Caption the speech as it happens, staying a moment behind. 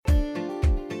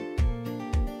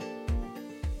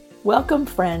Welcome,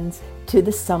 friends, to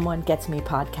the Someone Gets Me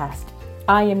podcast.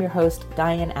 I am your host,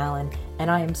 Diane Allen,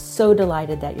 and I am so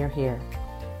delighted that you're here.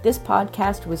 This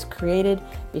podcast was created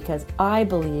because I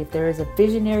believe there is a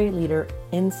visionary leader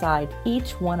inside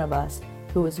each one of us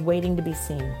who is waiting to be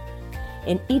seen.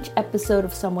 In each episode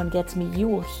of Someone Gets Me, you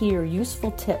will hear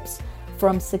useful tips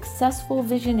from successful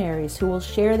visionaries who will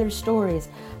share their stories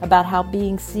about how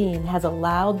being seen has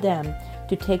allowed them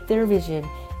to take their vision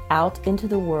out into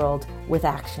the world with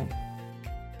action.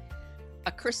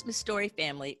 A Christmas Story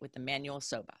Family with Emmanuel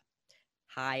Soba.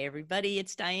 Hi, everybody.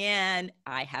 It's Diane.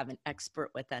 I have an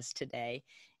expert with us today,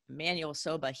 Emmanuel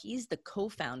Soba. He's the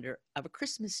co-founder of A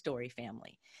Christmas Story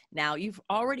Family. Now, you've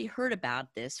already heard about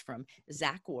this from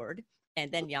Zach Ward and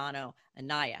then Yano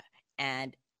Anaya.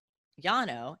 And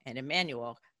Yano and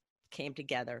Emmanuel came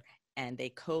together and they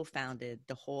co-founded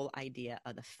the whole idea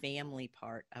of the family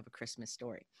part of A Christmas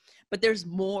Story. But there's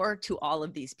more to all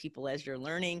of these people, as you're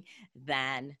learning,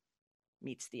 than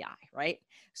meets the eye, right?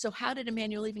 So how did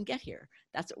Emmanuel even get here?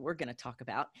 That's what we're going to talk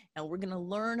about. And we're going to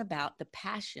learn about the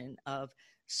passion of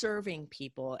serving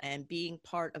people and being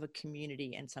part of a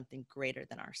community and something greater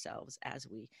than ourselves as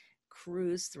we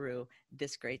cruise through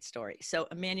this great story. So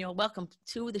Emmanuel, welcome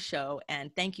to the show.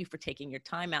 And thank you for taking your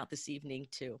time out this evening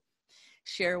to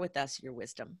share with us your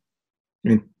wisdom.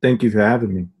 And thank you for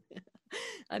having me.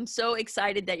 I'm so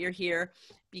excited that you're here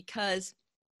because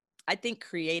I think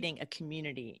creating a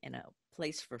community and a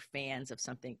place for fans of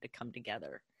something to come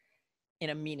together in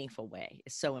a meaningful way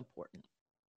is so important.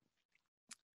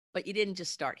 But you didn't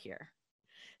just start here.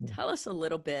 Tell us a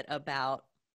little bit about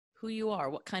who you are,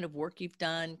 what kind of work you've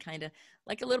done, kind of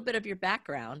like a little bit of your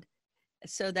background,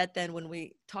 so that then when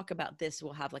we talk about this,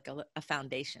 we'll have like a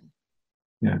foundation.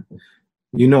 Yeah.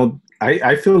 You know,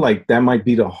 I feel like that might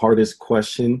be the hardest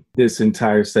question this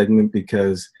entire segment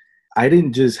because I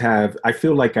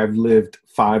feel like I've lived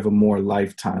 5 or more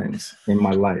lifetimes in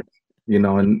my life, you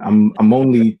know, and I'm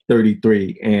only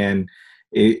 33 and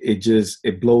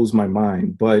it blows my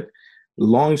mind. But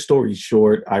long story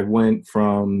short, I went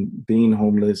from being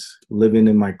homeless, living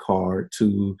in my car,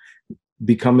 to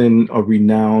becoming a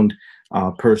renowned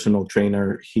personal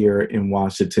trainer here in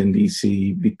Washington,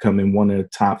 D.C., becoming one of the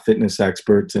top fitness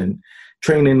experts and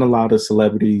training a lot of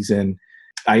celebrities. And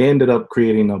I ended up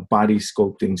creating a body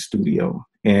sculpting studio.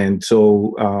 And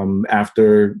so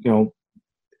after,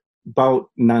 about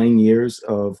 9 years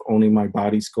of owning my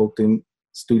body sculpting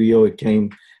studio, it came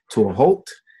to a halt.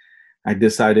 I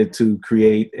decided to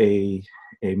create a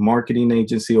marketing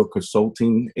agency or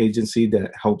consulting agency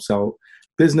that helps out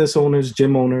business owners,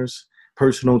 gym owners,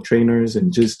 personal trainers,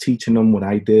 and just teaching them what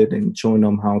I did and showing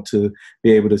them how to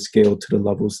be able to scale to the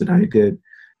levels that I did.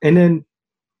 And then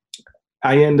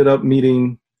I ended up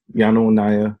meeting Yano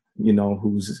Anaya,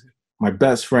 who's my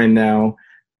best friend now,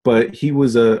 but he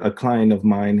was a client of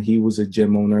mine. He was a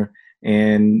gym owner.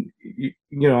 And,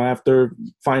 after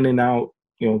finding out,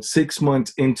 6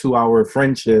 months into our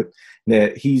friendship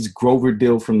that he's Grover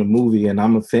Dill from the movie and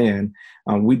I'm a fan,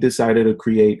 we decided to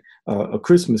create a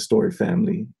Christmas Story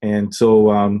Family. And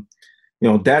so,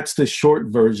 that's the short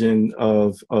version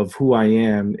of who I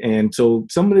am. And so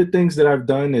some of the things that I've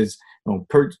done is,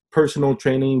 personal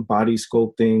training, body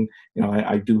sculpting.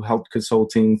 I do health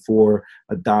consulting for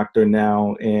a doctor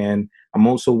now. And I'm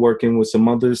also working with some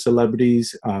other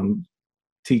celebrities,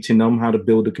 teaching them how to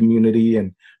build a community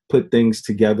and put things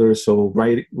together. So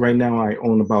right now I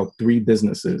own about 3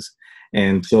 businesses.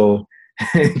 And so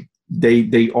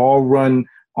they all run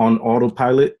on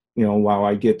autopilot, while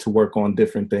I get to work on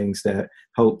different things that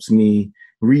helps me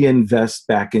reinvest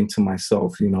back into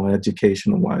myself,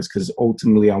 educational wise, because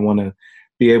ultimately I want to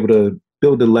be able to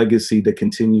build a legacy that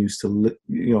continues to,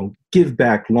 give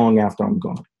back long after I'm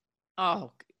gone.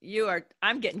 Oh,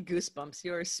 I'm getting goosebumps.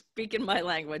 You're speaking my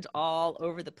language all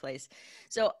over the place.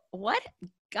 So what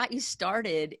got you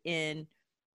started in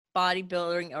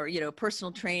bodybuilding or,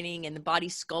 personal training and the body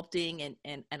sculpting?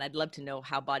 And I'd love to know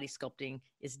how body sculpting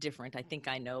is different. I think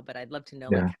I know, but I'd love to know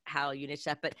like how you niche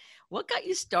that. But what got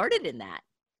you started in that?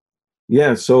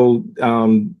 Yeah. So,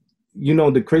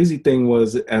 the crazy thing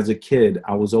was as a kid,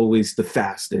 I was always the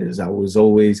fastest. I was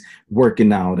always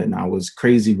working out and I was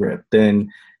crazy ripped.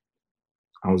 Then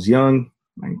I was young,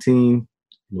 19,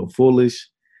 a little foolish,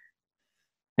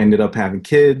 ended up having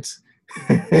kids.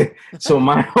 So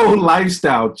my whole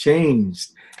lifestyle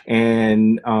changed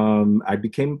and I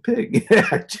became a pig.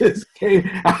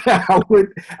 I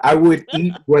would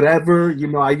eat whatever,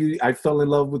 I fell in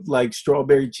love with like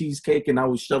strawberry cheesecake and I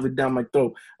would shove it down my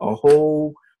throat, a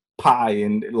whole pie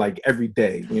and like every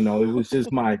day, it was just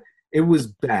it was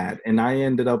bad. And I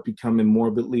ended up becoming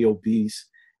morbidly obese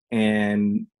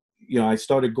and I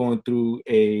started going through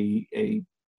a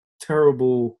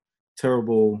terrible,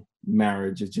 terrible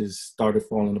marriage. It just started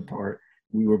falling apart.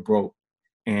 We were broke.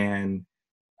 And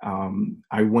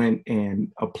I went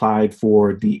and applied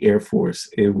for the Air Force.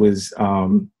 It was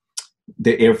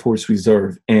the Air Force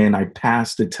Reserve, and I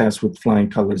passed the test with flying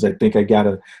colors. I think I got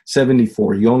a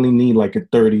 74. You only need like a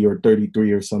 30 or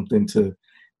 33 or something to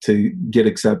get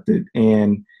accepted.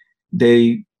 And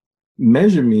they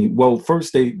measure me. Well,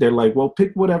 first they're like, well,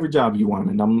 pick whatever job you want.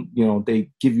 And they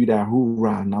give you that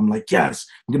hoorah. And I'm like, yes,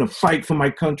 I'm going to fight for my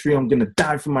country. I'm going to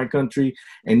die for my country.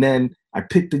 And then I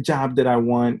picked the job that I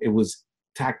want. It was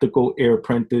tactical air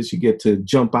apprentice. You get to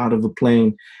jump out of a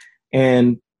plane.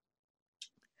 And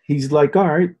he's like, all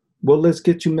right, well, let's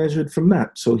get you measured for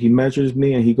MEP. So he measures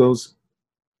me and he goes,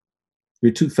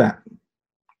 you're too fat.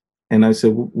 And I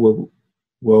said, well,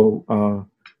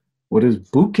 what is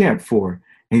boot camp for?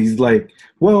 And he's like,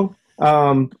 well,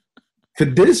 for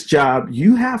this job,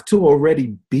 you have to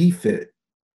already be fit,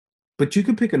 but you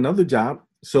can pick another job.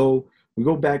 So we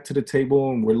go back to the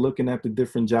table and we're looking at the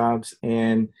different jobs.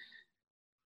 And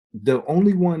the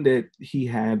only one that he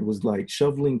had was like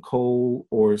shoveling coal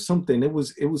or something. It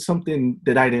was something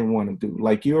that I didn't want to do.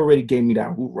 Like, you already gave me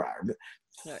that hoorah,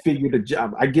 figure the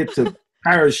job. I get to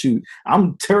parachute.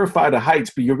 I'm terrified of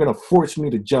heights, but you're going to force me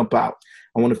to jump out.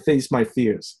 I want to face my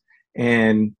fears.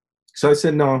 And so I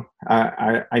said, no,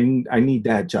 I need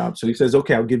that job. So he says,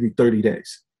 okay, I'll give you 30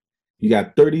 days. You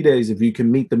got 30 days. If you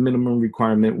can meet the minimum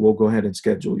requirement, we'll go ahead and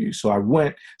schedule you. So I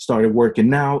went, started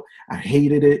working out. I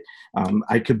hated it.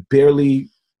 I could barely,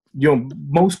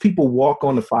 most people walk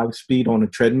on the 5-speed on a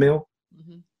treadmill.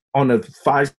 Mm-hmm. On a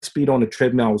 5-speed on a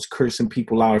treadmill, I was cursing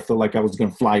people out. I felt like I was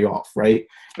going to fly off, right?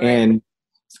 And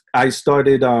I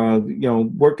started,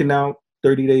 working out.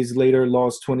 30 days later,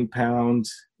 lost 20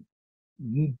 pounds.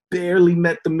 Barely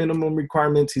met the minimum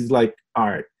requirements. He's like, all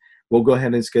right, we'll go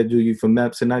ahead and schedule you for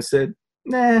MEPS. And I said,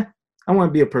 nah, I want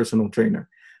to be a personal trainer.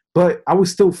 But I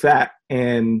was still fat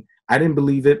and I didn't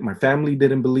believe it. My family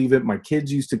didn't believe it. My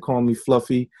kids used to call me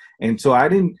fluffy. And so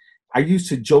I used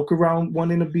to joke around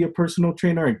wanting to be a personal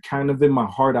trainer, and kind of in my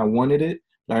heart, I wanted it,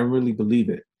 but I didn't really believe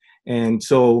it. And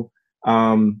so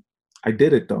I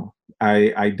did it though.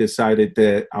 I decided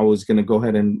that I was going to go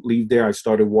ahead and leave there. I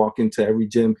started walking to every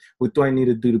gym. What do I need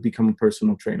to do to become a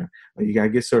personal trainer? Well, you got to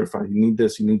get certified. You need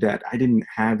this, you need that. I didn't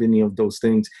have any of those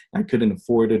things. I couldn't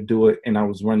afford to do it, and I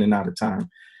was running out of time.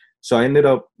 So I ended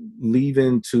up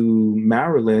leaving to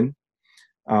Maryland.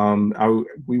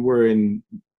 We were in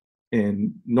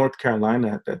North Carolina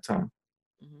at that time.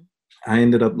 Mm-hmm. I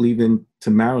ended up leaving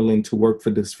to Maryland to work for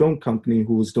this film company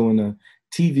who was doing a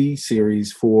TV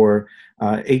series for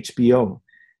HBO.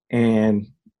 And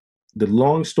the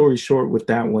long story short with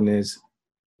that one is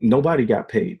nobody got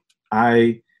paid.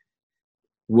 I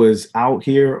was out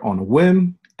here on a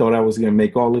whim, thought I was going to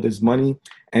make all of this money,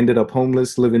 ended up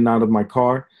homeless, living out of my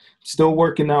car, still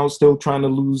working out, still trying to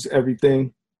lose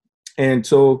everything. And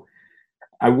so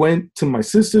I went to my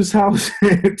sister's house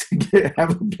to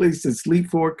have a place to sleep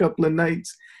for a couple of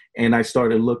nights. And I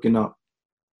started looking up,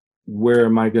 where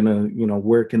am I going to,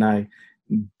 where can I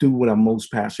do what I'm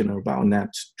most passionate about? And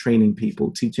that's training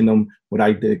people, teaching them what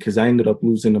I did. Because I ended up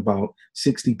losing about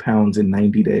 60 pounds in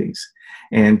 90 days.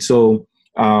 And so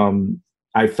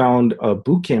I found a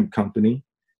boot camp company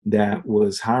that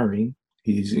was hiring.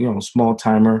 He's, small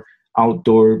timer,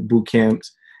 outdoor boot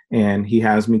camps. And he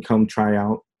has me come try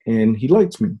out. And he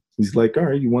likes me. He's like, all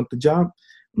right, you want the job?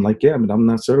 I'm like, yeah, but I'm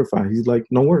not certified. He's like,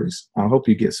 no worries. I'll help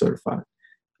you get certified.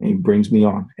 And he brings me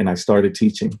on, and I started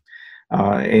teaching.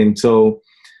 And so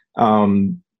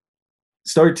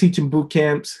started teaching boot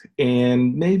camps,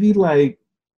 and maybe like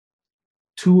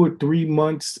 2 or 3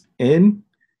 months in,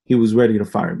 he was ready to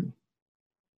fire me.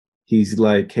 He's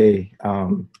like, hey,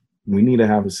 we need to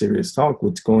have a serious talk.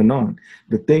 What's going on?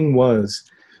 The thing was,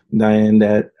 Diane,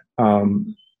 that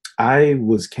I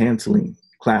was canceling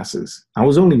classes. I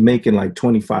was only making like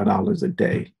 $25 a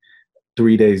day.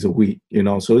 3 days a week,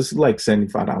 so it's like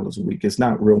 $75 a week. It's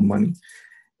not real money.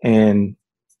 And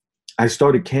I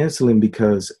started canceling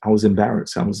because I was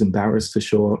embarrassed. I was embarrassed to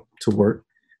show up to work.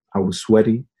 I was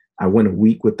sweaty. I went a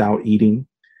week without eating.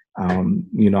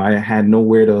 I had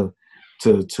nowhere to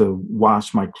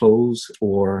wash my clothes,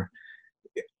 or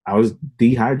I was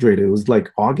dehydrated. It was like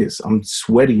August. I'm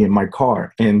sweaty in my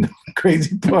car. And the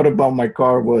crazy part about my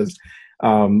car was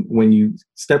when you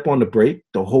step on the brake,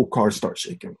 the whole car starts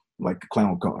shaking like a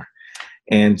clown car.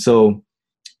 And so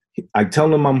I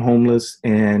tell him I'm homeless,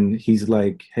 and he's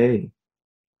like, hey,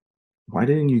 why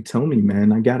didn't you tell me,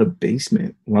 man? I got a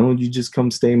basement. Why don't you just come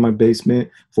stay in my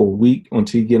basement for a week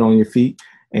until you get on your feet?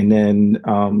 And then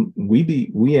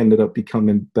we ended up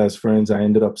becoming best friends. I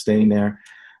ended up staying there.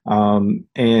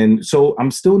 And so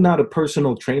I'm still not a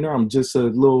personal trainer. I'm just a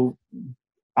little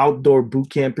outdoor boot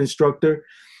camp instructor.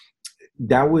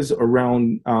 That was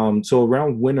around, so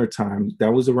around wintertime,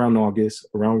 that was around August,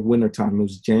 around wintertime, it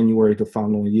was January the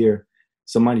following year,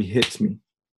 somebody hits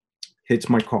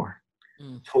my car,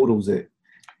 totals it.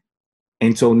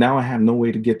 And so now I have no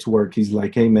way to get to work. He's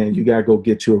like, hey man, you gotta go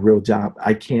get you a real job.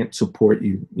 I can't support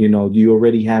you. You know, you're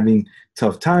already having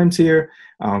tough times here.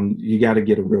 You gotta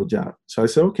get a real job. So I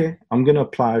said, okay, I'm gonna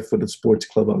apply for the Sports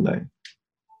Club LA.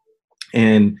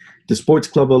 And the Sports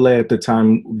Club LA at the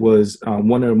time was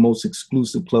one of the most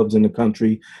exclusive clubs in the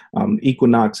country.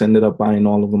 Equinox ended up buying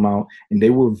all of them out, and they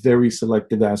were very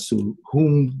selective as to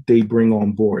whom they bring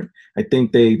on board. I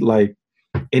think they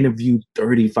interviewed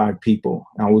 35 people.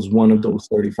 I was one of those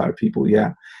 35 people,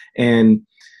 yeah. And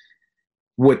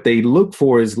what they look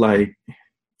for is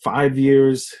 5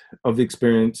 years of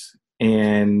experience,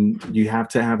 and you have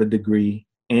to have a degree.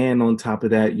 And on top of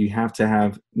that, you have to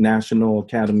have National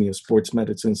Academy of Sports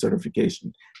Medicine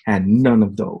certification. Had none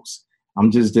of those.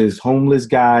 I'm just this homeless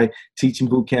guy teaching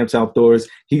boot camps outdoors.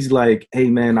 He's like, hey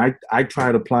man, I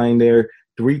tried applying there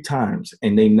 3 times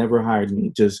and they never hired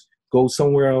me. Just go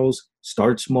somewhere else,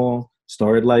 start small,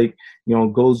 start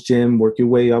Gold's Gym, work your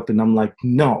way up. And I'm like,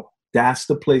 no, that's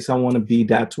the place I want to be.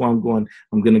 That's where I'm going.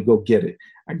 I'm going to go get it.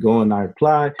 I go and I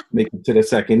apply, make it to the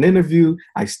second interview.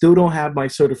 I still don't have my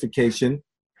certification.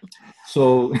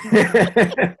 So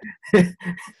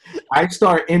I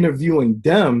start interviewing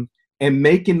them and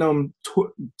making them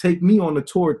take me on a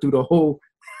tour through the whole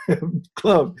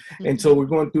club. And so we're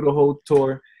going through the whole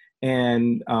tour.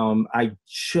 And I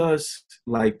just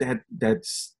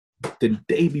that's the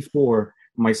day before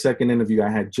my second interview,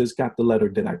 I had just got the letter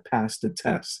that I passed the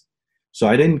test. So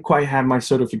I didn't quite have my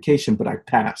certification, but I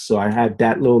passed. So I had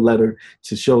that little letter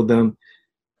to show them.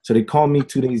 So they called me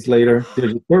 2 days later.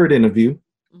 There's a third interview.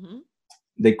 Mm-hmm.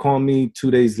 They called me 2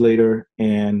 days later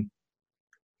and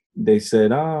they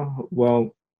said, oh,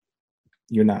 well,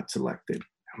 you're not selected.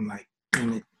 I'm like,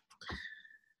 damn it.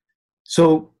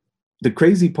 So the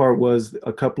crazy part was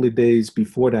a couple of days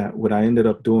before that, what I ended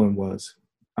up doing was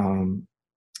I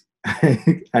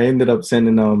ended up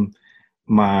sending them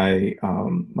my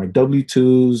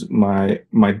W-2s,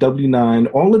 my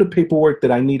W-9, all of the paperwork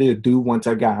that I needed to do once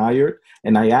I got hired.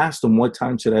 And I asked them what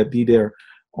time should I be there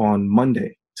on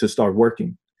Monday to start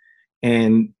working.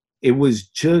 And it was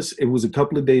a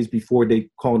couple of days before they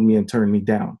called me and turned me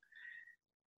down.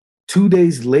 2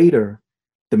 days later,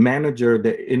 the manager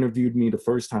that interviewed me the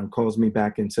first time calls me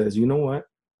back and says, you know what?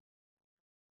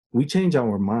 We changed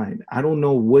our mind. I don't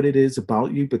know what it is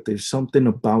about you, but there's something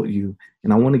about you,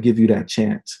 and I want to give you that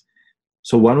chance.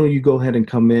 So why don't you go ahead and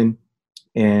come in,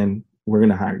 and we're going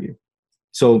to hire you.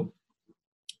 So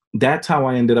that's how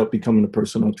I ended up becoming a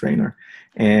personal trainer.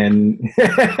 And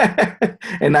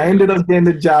and I ended up getting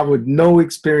the job with no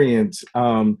experience.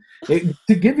 To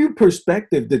give you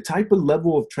perspective, the type of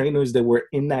level of trainers that were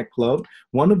in that club,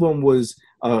 one of them was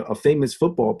a famous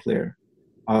football player,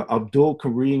 Abdul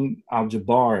Kareem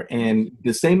Abdul-Jabbar, and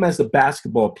the same as the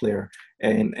basketball player.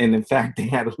 And in fact, they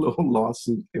had a little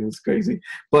lawsuit. It was crazy.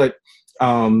 But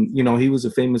he was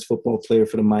a famous football player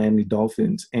for the Miami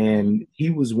Dolphins, and he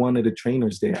was one of the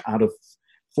trainers there out of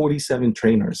 47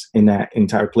 trainers in that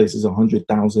entire place. Is a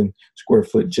 100,000 square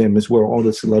foot gym. Is where all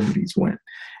the celebrities went.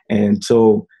 And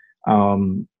so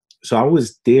I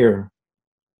was there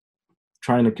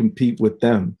trying to compete with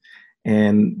them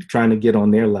and trying to get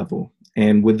on their level.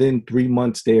 And within 3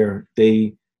 months there,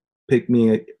 they picked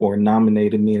me or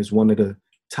nominated me as one of the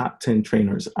top 10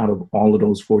 trainers out of all of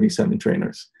those 47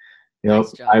 trainers.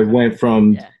 Nice job. I went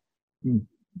from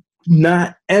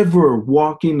not ever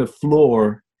walking the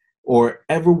floor or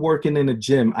ever working in a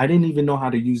gym. I didn't even know how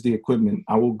to use the equipment.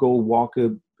 I will go walk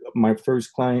my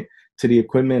first client to the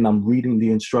equipment, and I'm reading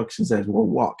the instructions as we're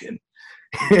walking.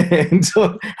 And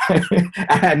so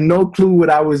I had no clue what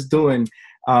I was doing.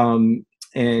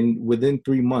 And within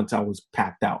 3 months, I was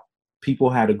packed out.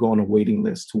 People had to go on a waiting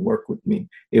list to work with me.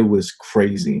 It was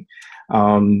crazy.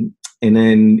 And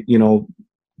then,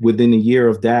 within a year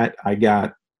of that,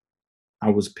 I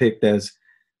was picked as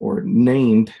or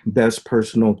named best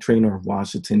personal trainer of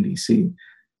Washington, D.C.,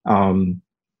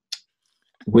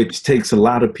 which takes a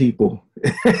lot of people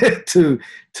to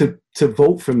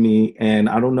vote for me. And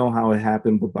I don't know how it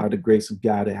happened, but by the grace of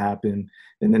God, it happened.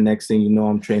 And the next thing you know,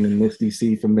 I'm training Miss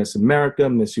DC for Miss America,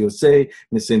 Miss USA,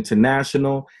 Miss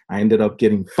International. I ended up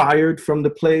getting fired from the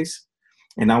place.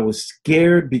 And I was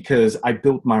scared because I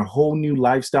built my whole new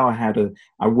lifestyle.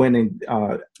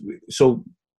 So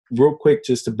real quick,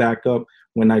 just to back up,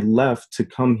 when I left to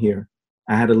come here,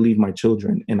 I had to leave my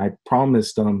children, and I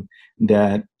promised them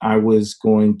that I was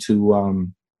going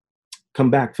to come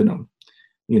back for them.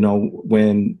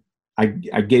 When I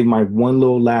gave my one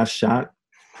little last shot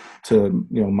to,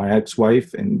 my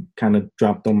ex-wife, and kind of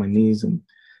dropped on my knees and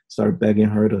started begging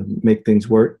her to make things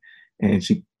work. And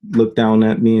she looked down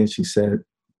at me and she said,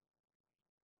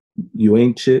 "You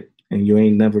ain't shit, and you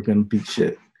ain't never going to be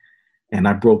shit." And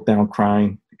I broke down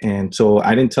crying. And so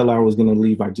I didn't tell her I was going to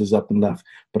leave. I just up and left.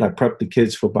 But I prepped the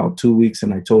kids for about 2 weeks,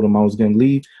 and I told them I was going to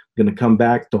leave, going to come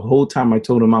back. The whole time I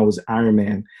told them I was Iron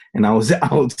Man and I was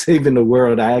out saving the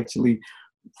world. I actually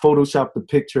photoshopped a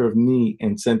picture of me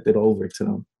and sent it over to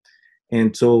them.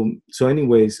 And so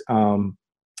anyways,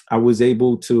 I was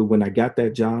able to, when I got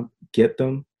that job, get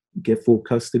full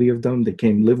custody of them. They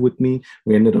came live with me.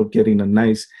 We ended up getting a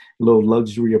nice little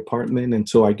luxury apartment. And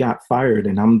so I got fired,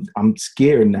 and I'm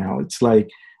scared now. It's like,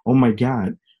 oh my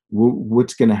God,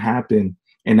 what's going to happen?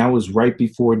 And that was right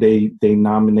before they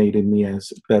nominated me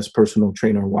as best personal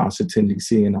trainer in Washington,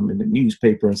 D.C., and I'm in the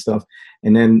newspaper and stuff.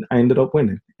 And then I ended up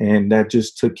winning, and that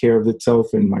just took care of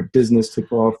itself, and my business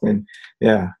took off. And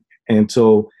yeah. And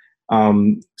so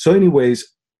anyways,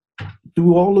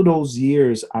 through all of those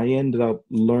years, I ended up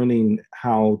learning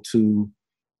how to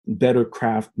better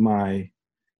craft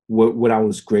what I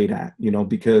was great at,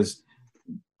 because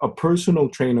a personal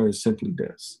trainer is simply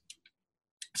this: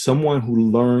 someone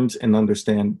who learns and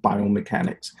understands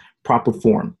biomechanics, proper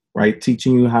form, right?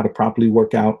 Teaching you how to properly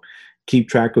work out, keep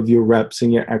track of your reps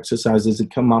and your exercises,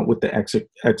 and come out with the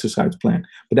exercise plan.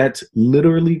 But that's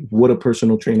literally what a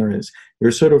personal trainer is.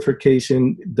 Your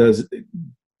certification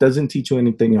doesn't teach you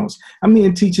anything else. I mean,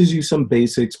 it teaches you some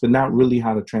basics, but not really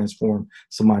how to transform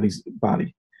somebody's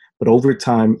body. But over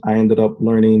time, I ended up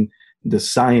learning the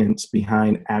science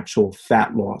behind actual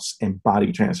fat loss and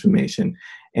body transformation,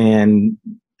 and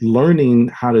learning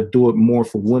how to do it more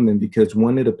for women, because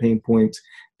one of the pain points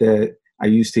that I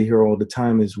used to hear all the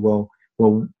time is, well,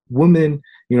 women,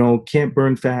 can't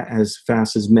burn fat as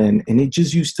fast as men. And it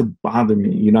just used to bother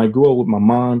me. I grew up with my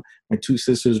mom, my two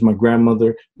sisters, my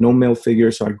grandmother, no male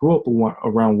figure. So I grew up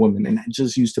around women, and that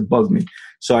just used to bug me.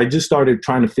 So I just started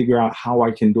trying to figure out how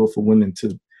I can do it for women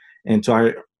too. And so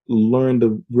I learned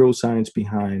the real science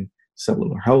behind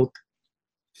cellular health,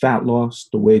 fat loss,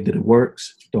 the way that it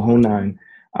works, the whole nine,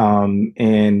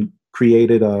 and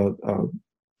created a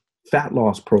fat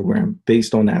loss program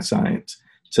based on that science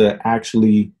to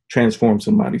actually transform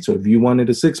somebody. So if you wanted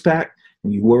a six-pack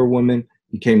and you were a woman,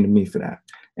 you came to me for that.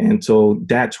 And so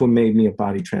that's what made me a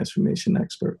body transformation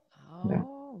expert. Oh,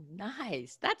 yeah.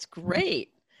 Nice. That's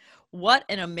great. What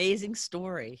an amazing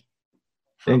story.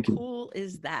 How Thank you. cool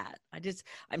is that?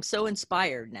 I'm so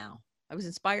inspired now. I was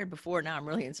inspired before. Now I'm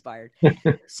really inspired.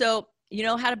 So you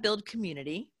know how to build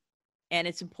community, and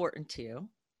it's important to you.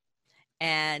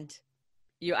 And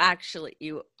you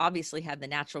obviously have the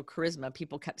natural charisma.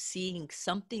 People kept seeing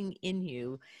something in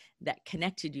you that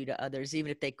connected you to others, even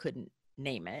if they couldn't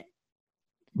name it.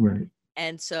 Right.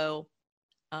 And so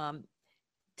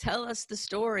tell us the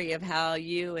story of how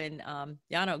you and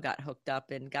Yano got hooked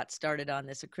up and got started on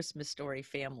this A Christmas Story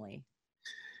family.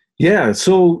 Yeah.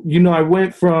 So, I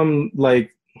went from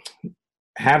like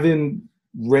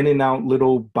renting out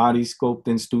little body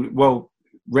sculpting studio,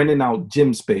 renting out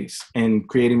gym space and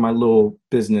creating my little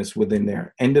business within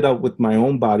there. Ended up with my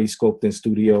own body sculpting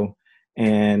studio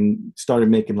and started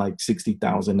making like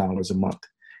 $60,000 a month.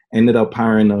 Ended up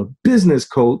hiring a business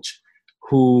coach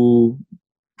who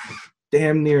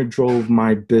damn near drove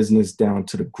my business down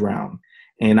to the ground.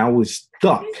 And I was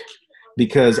stuck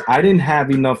because I didn't have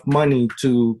enough money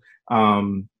to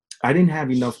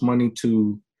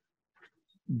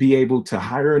be able to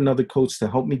hire another coach to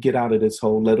help me get out of this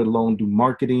hole, let alone do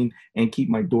marketing and keep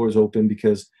my doors open,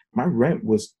 because my rent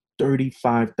was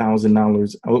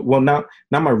 $35,000. Well, not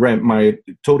my rent. My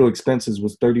total expenses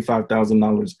was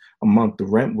 $35,000 a month. The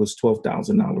rent was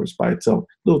 $12,000 by itself,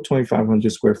 little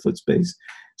 2,500 square foot space.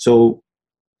 So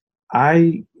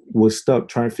I was stuck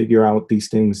trying to figure out these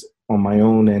things on my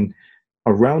own. And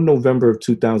around November of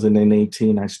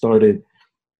 2018, I started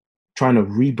trying to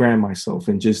rebrand myself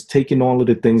and just taking all of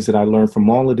the things that I learned from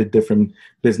all of the different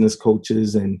business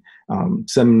coaches and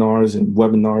seminars and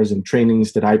webinars and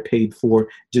trainings that I paid for,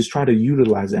 just try to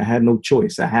utilize it. I had no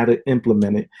choice. I had to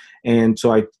implement it. And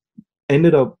so I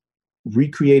ended up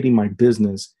recreating my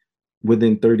business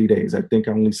within 30 days. I think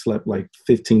I only slept like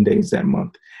 15 days that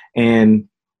month. And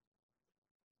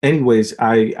anyways,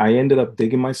 I ended up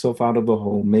digging myself out of a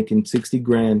hole, making 60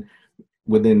 grand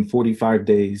within 45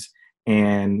 days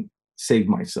and saved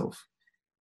myself.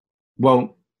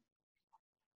 Well,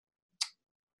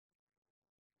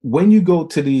 when you go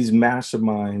to these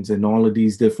masterminds and all of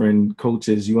these different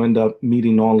coaches, you end up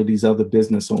meeting all of these other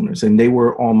business owners, and they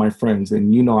were all my friends.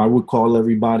 And, you know, I would call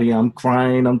everybody, I'm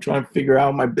crying, I'm trying to figure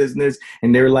out my business.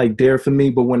 And they're like there for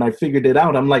me. But when I figured it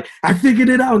out, I'm like, I figured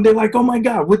it out. And they're like, oh my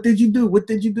God, what did you do? What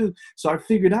did you do? So I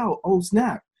figured out, oh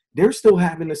snap, they're still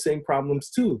having the same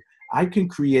problems too. I can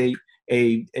create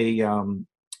a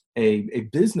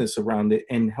business around it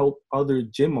and help other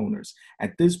gym owners.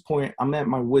 At this point, I'm at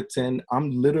my wit's end.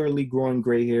 I'm literally growing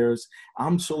gray hairs.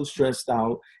 I'm so stressed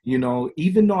out, you know,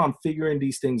 even though I'm figuring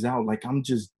these things out, like I'm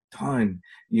just done,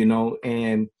 you know.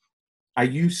 And I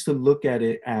used to look at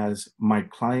it as my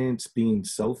clients being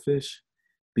selfish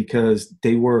because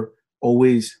they were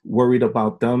always worried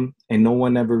about them, and no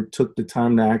one ever took the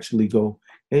time to actually go,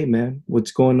 hey man,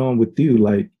 what's going on with you?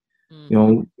 Like, you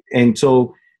know. And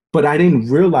so, but I didn't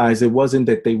realize it wasn't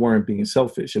that they weren't being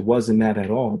selfish. It wasn't that at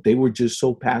all. They were just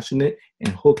so passionate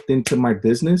and hooked into my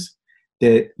business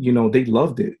that, you know, they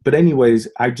loved it. But anyways,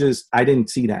 I didn't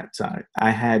see that side.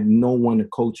 I had no one to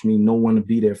coach me, no one to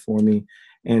be there for me.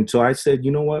 And so I said,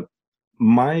 you know what?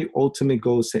 My ultimate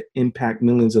goal is to impact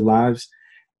millions of lives.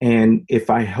 And if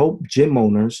I help gym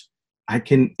owners, I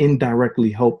can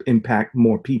indirectly help impact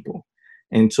more people.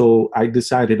 And so I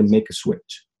decided to make a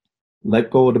switch.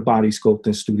 Let go of the body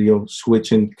sculpting studio,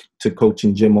 switching to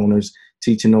coaching gym owners,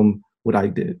 teaching them what I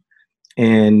did.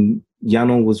 And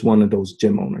Yano was one of those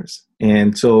gym owners.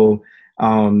 And so,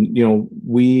 you know,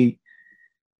 we,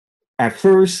 at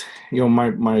first, you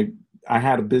know, I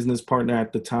had a business partner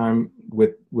at the time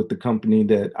with the company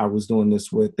that I was doing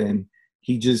this with, and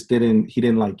he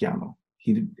didn't like Yano.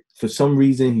 For some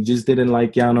reason, he just didn't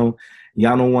like Yano.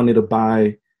 Yano wanted to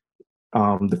buy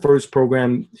the first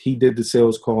program. He did the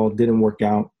sales call, didn't work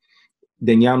out.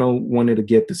 Then Yano wanted to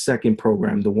get the second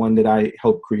program, the one that I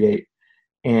helped create.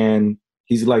 And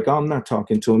he's like, oh, I'm not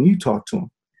talking to him. You talk to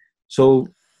him. So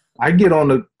I get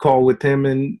on a call with him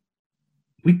and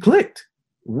we clicked.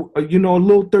 You know, a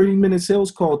little 30-minute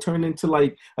sales call turned into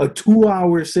like a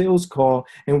 2-hour sales call.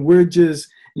 And we're just,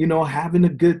 you know, having a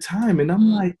good time. And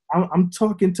I'm like, I'm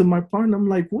talking to my partner. I'm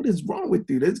like, what is wrong with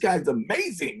you? This guy's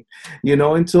amazing, you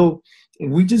know? And so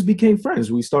we just became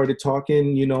friends. We started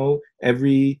talking, you know,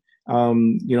 you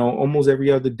know, almost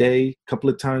every other day, a couple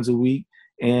of times a week.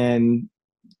 And,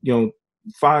 you know,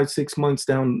 5-6 months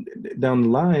down the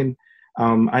line,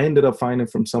 I ended up finding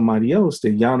from somebody else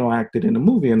that Yano acted in a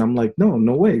movie. And I'm like, no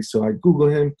way. So I Google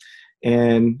him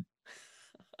and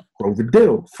Grover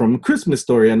Dill from Christmas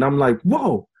Story. And I'm like,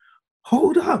 whoa,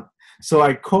 hold up. So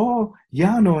I call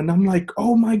Yano and I'm like,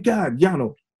 oh my God,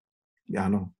 Yano,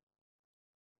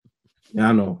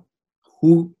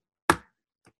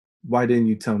 why didn't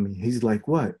you tell me? He's like,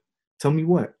 what? Tell me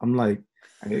what? I'm like,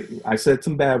 I said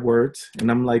some bad words and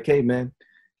I'm like, hey man,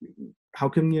 how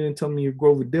come you didn't tell me you're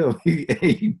Grover Dill?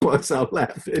 He busts out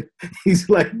laughing. He's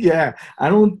like, yeah, I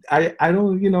don't,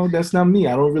 you know, that's not me.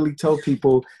 I don't really tell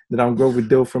people that I'm Grover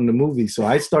Dill from the movie. So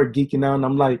I start geeking out and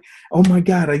I'm like, oh my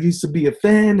God, I used to be a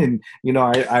fan. And, you know,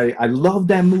 I love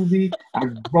that movie.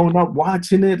 I've grown up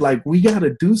watching it. Like, we got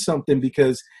to do something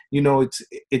because, you know,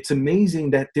 it's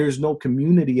amazing that there's no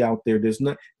community out there.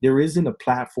 There isn't a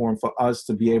platform for us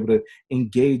to be able to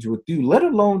engage with you, let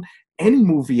alone any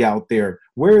movie out there.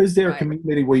 Where is there a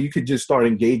community where you could just start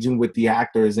engaging with the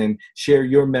actors and share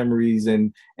your memories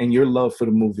and your love for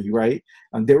the movie, right?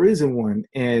 There isn't one.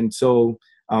 And so,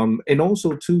 and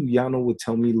also too, Yano would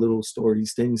tell me little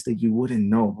stories, things that you wouldn't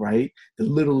know, right? The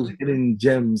little hidden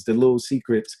gems, the little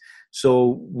secrets.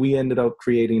 So we ended up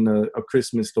creating a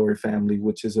Christmas Story family,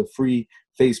 which is a free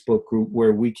Facebook group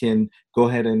where we can go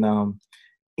ahead and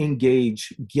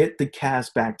engage, get the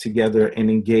cast back together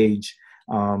and engage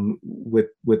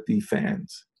with the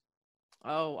fans.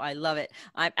 Oh, I love it.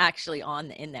 I'm actually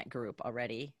in that group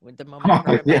already. With the moment I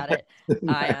heard about it,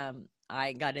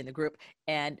 I got in the group,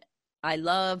 and I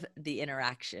love the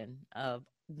interaction of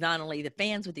not only the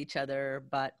fans with each other,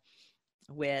 but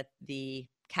with the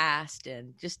cast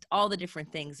and just all the different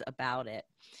things about it.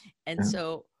 And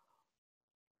so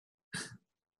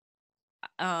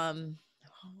I'm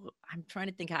trying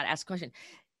to think how to ask a question.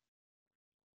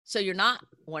 So you're not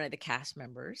one of the cast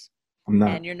members. I'm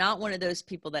not. And you're not one of those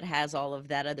people that has all of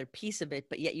that other piece of it,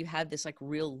 but yet you have this like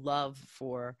real love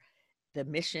for the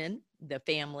mission, the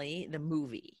family, the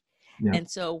movie. Yeah. And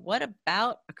so what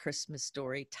about A Christmas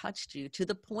Story touched you to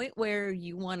the point where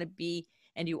you want to be,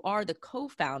 and you are the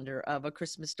co-founder of A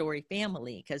Christmas Story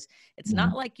family? Because it's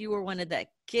not like you were one of the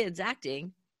kids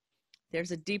acting.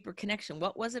 There's a deeper connection.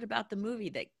 What was it about the movie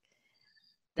that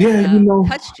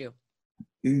touched you?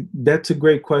 That's a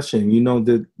great question. You know,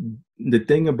 the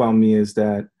thing about me is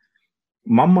that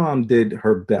my mom did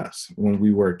her best when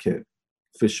we were a kid,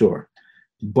 for sure.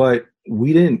 But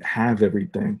we didn't have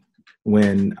everything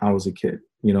when I was a kid.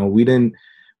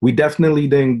 We definitely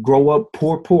didn't grow up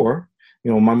poor.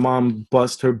 My mom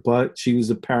bust her butt. She was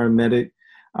a paramedic.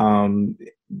 Um,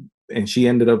 and she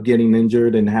ended up getting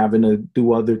injured and having to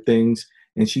do other things.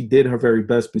 And she did her very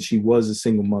best, but she was a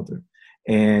single mother.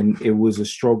 And it was a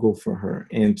struggle for her.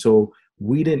 And so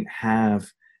we didn't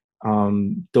have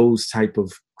those type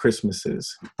of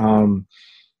Christmases.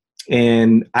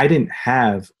 And I didn't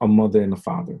have a mother and a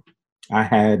father. I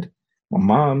had my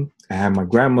mom, I had my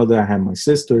grandmother, I had my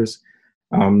sisters,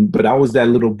 but I was that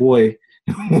little boy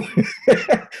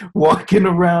walking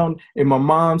around in my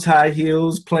mom's high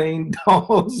heels, playing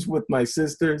dolls with my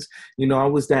sisters. I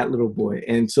was that little boy.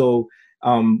 And so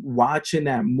watching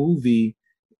that movie,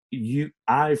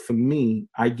 for me,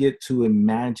 I get to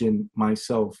imagine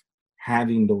myself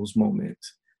having those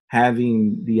moments,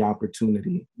 having the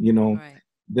opportunity, Right.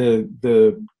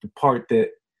 the part that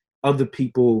other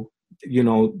people,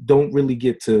 don't really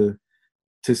get to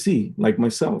see, like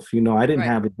myself. I didn't Right.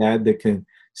 have a dad that can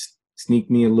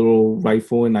sneak me a little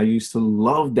rifle, and I used to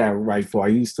love that rifle. I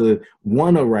used to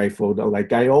want a rifle, though.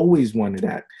 Like, I always wanted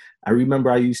that. I remember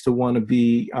I used to want to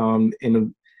be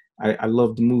I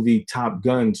love the movie Top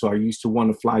Gun, so I used to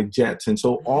want to fly jets. And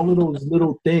so all of those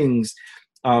little things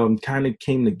kind of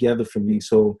came together for me.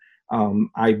 So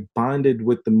I bonded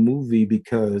with the movie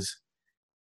because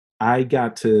I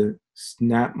got to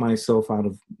snap myself out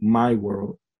of my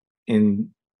world and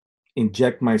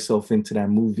inject myself into that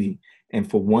movie. And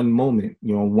for one moment,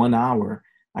 1 hour,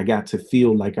 I got to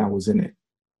feel like I was in it.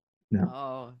 Yeah.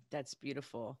 Oh, that's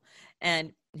beautiful.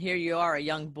 And here you are, a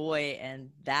young boy, and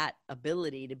that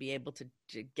ability to be able to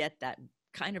get that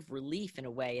kind of relief in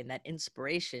a way, and that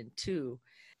inspiration too,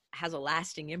 has a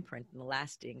lasting imprint and a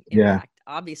lasting Yeah, impact,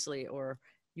 obviously, or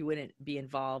you wouldn't be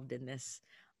involved in this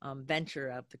venture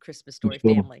of the Christmas for Story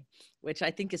sure. family, which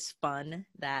I think is fun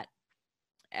that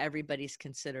everybody's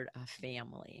considered a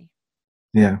family.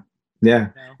 Yeah. Yeah.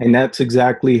 You know? And that's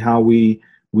exactly how we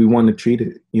want to treat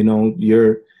it.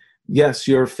 Yes,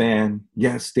 you're a fan.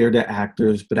 Yes, they're the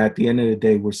actors, but at the end of the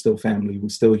day, we're still family. We're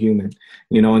still human.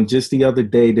 And just the other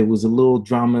day there was a little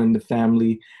drama in the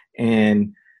family,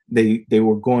 and they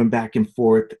were going back and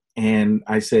forth, and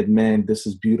I said, "Man, this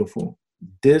is beautiful.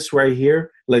 This right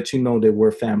here lets you know that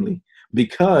we're family."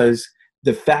 Because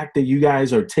the fact that you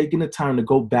guys are taking the time to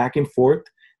go back and forth,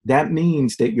 that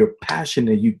means that you're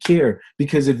passionate, you care.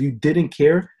 Because if you didn't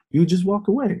care, you just walk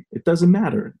away. It doesn't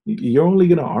matter. You're only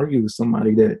going to argue with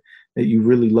somebody that you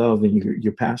really love and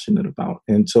you're passionate about.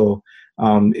 And so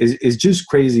it's just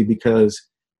crazy because,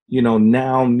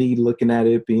 now me looking at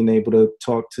it, being able to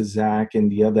talk to Zach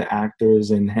and the other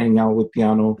actors and hang out with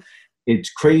Piano,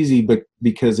 it's crazy, but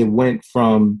because it went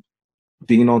from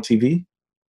being on TV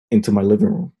into my living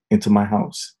room, into my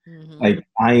house. Mm-hmm. Like,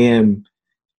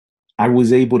 I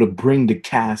was able to bring the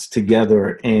cast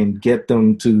together and get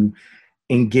them to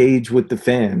engage with the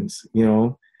fans.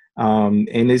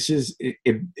 And it's just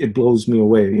it blows me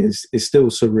away. It's still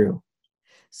surreal.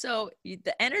 So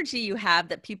the energy you have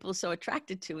that people are so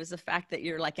attracted to is the fact that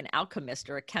you're like an alchemist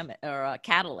or a chemist or a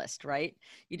catalyst, right?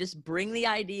 You just bring the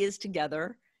ideas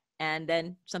together, and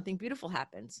then something beautiful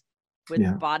happens with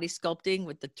Yeah, body sculpting,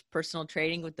 with the personal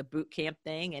training, with the boot camp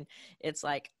thing. And it's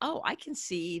like, oh, I can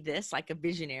see this like a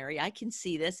visionary. I can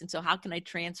see this. And so how can I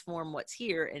transform what's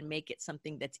here and make it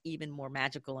something that's even more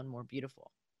magical and more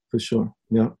beautiful? for sure.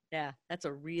 Yeah. Yeah, that's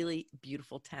a really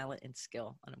beautiful talent and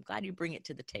skill. And I'm glad you bring it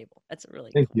to the table. That's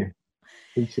really Thank cool. you.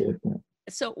 Appreciate that.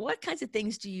 So, what kinds of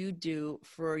things do you do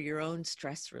for your own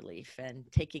stress relief and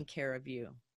taking care of you?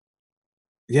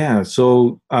 Yeah.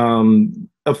 So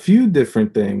a few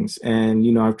different things,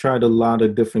 and I've tried a lot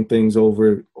of different things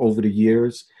over the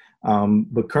years.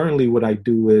 But currently, what I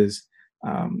do is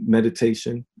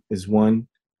meditation is one.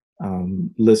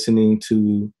 Listening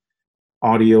to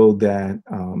audio that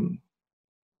I'm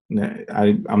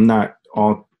not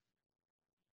all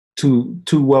too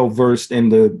well versed in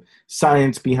the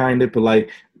science behind it, but like,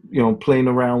 playing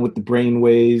around with the brain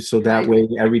waves so that Right. way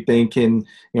everything can,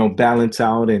 balance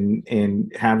out,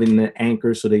 and having the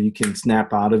anchor so that you can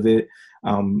snap out of it.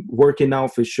 Working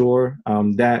out for sure.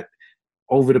 That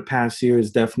over the past year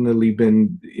has definitely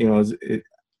been,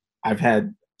 I've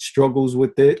had struggles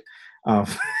with it. Um,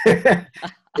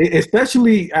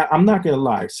 Especially, I'm not gonna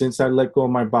lie, since I let go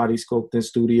of my body sculpting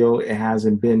studio, it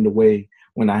hasn't been the way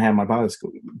when I had my body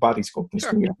sculpting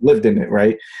Sure. studio. I lived in it,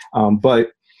 right?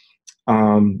 But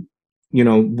um,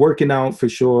 working out for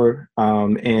sure,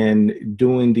 and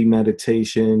doing the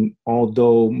meditation.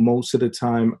 Although most of the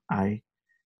time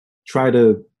try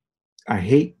to, I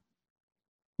hate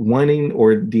wanting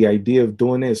or the idea of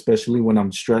doing it, especially when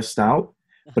I'm stressed out.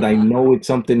 But I know it's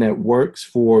something that works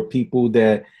for people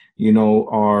that,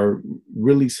 are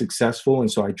really successful.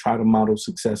 And so I try to model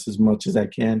success as much as I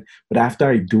can. But after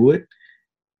I do it,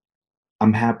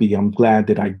 I'm happy. I'm glad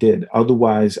that I did.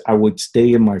 Otherwise, I would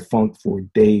stay in my funk for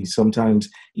days, sometimes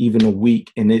even a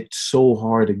week. And it's so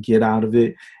hard to get out of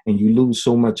it and you lose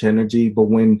so much energy. But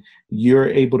when you're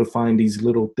able to find these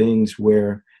little things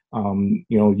where,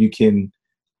 you can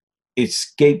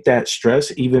escape that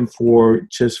stress, even for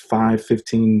just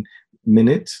 5-15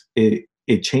 minutes,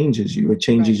 it changes you. It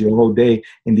changes Right. your whole day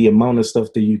and the amount of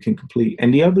stuff that you can complete.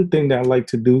 And the other thing that I like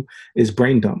to do is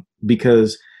brain dump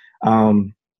because,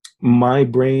 my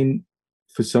brain,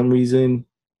 for some reason,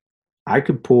 I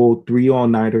could pull 3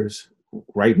 all-nighters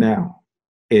right now.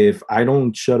 If I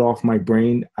don't shut off my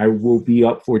brain, I will be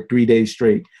up for 3 days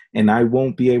straight and I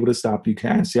won't be able to stop. You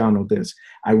can't see, I know this.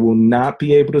 I will not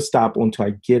be able to stop until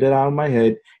I get it out of my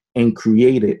head and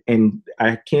create it. And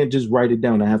I can't just write it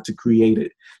down. I have to create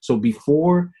it. So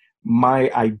before my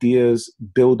ideas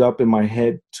build up in my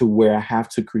head to where I have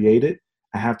to create it,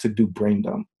 I have to do brain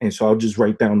dump. And so I'll just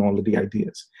write down all of the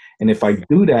ideas. And if I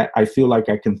do that, I feel like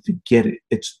I can forget it.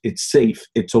 It's safe.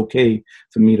 It's okay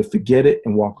for me to forget it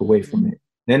and walk away from it.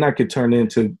 Then I could turn it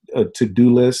into a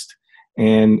to-do list.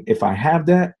 And if I have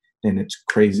that, then it's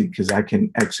crazy because I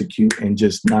can execute and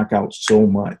just knock out so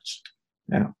much.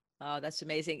 Yeah. Oh, that's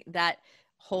amazing. That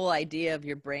whole idea of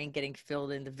your brain getting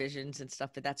filled in the visions and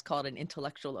stuff, that's called an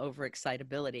intellectual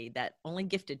overexcitability that only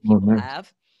gifted Oh, people nice.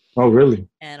 have. Oh, really?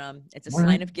 And it's a All right.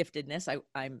 sign of giftedness.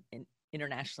 I'm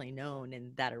internationally known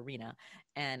in that arena.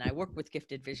 And I work with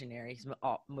gifted visionaries,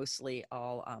 mostly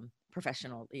all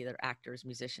professional, either actors,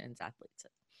 musicians, athletes,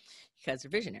 because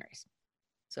they're visionaries.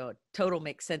 So it total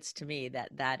makes sense to me that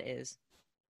that is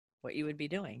what you would be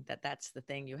doing, that's the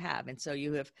thing you have. And so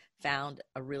you have found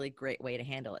a really great way to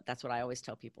handle it. That's what I always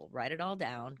tell people. Write it all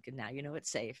down, because now you know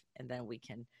it's safe, and then we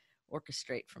can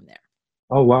orchestrate from there.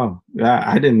 Oh, wow. Yeah,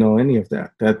 I didn't know any of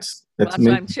that. That's Well, that's why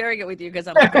I'm amazing. sharing it with you, because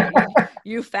I'm like, oh,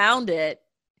 you found it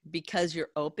because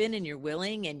you're open and you're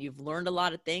willing and you've learned a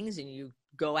lot of things and you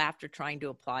go after trying to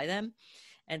apply them.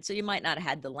 And so you might not have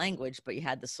had the language, but you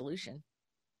had the solution.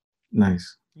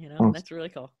 Nice. Awesome. That's really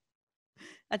cool.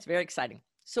 That's very exciting.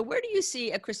 So where do you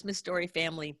see A Christmas Story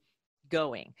Family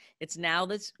going? It's now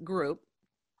this group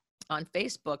on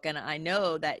Facebook, and I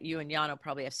know that you and Yano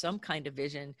probably have some kind of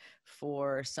vision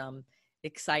for some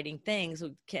exciting things.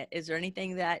 Is there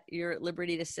anything that you're at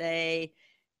liberty to say,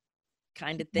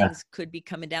 kind of Yeah. things could be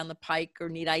coming down the pike, or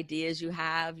neat ideas you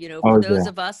have, for Oh, those yeah.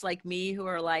 of us like me who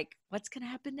are like, what's going to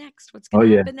happen next? What's Oh, going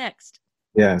to yeah. happen next?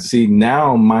 Yeah. See,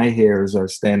 now my hairs are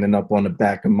standing up on the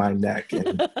back of my neck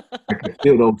and I can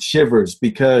feel those shivers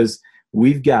because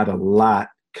we've got a lot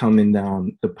coming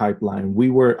down the pipeline. We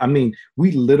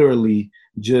literally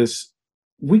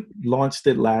we launched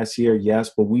it last year,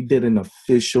 yes, but we did an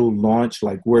official launch,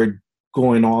 like we're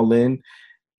going all in,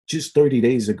 just 30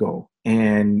 days ago,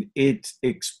 and it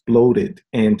exploded.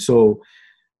 And so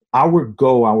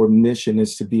our mission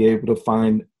is to be able to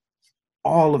find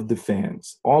all of the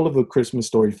fans, all of the Christmas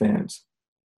Story fans,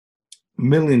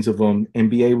 millions of them,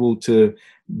 and be able to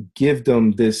give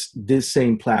them this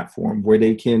same platform where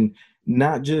they can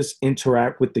not just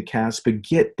interact with the cast, but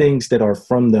get things that are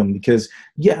from them. Because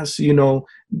yes,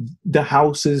 the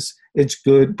house it's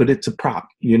good, but it's a prop.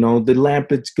 The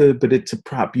lamp, it's good, but it's a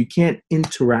prop. You can't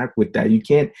interact with that. You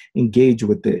can't engage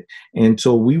with it. And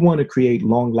so we want to create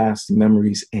long-lasting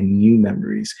memories and new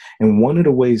memories. And one of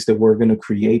the ways that we're going to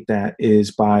create that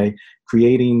is by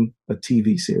creating a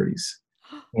TV series.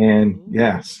 And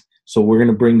yes, so we're going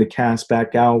to bring the cast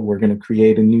back out. We're going to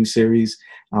create a new series.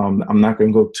 I'm not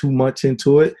going to go too much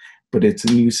into it, but it's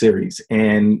a new series.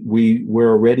 And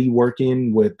we're already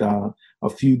working with a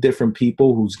few different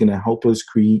people who's going to help us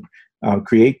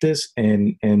create this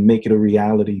and make it a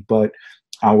reality. But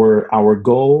our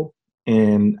goal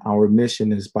and our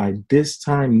mission is by this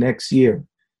time next year,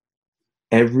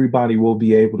 everybody will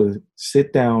be able to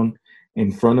sit down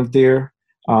in front of their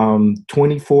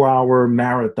 24-hour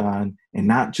marathon and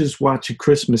not just watch a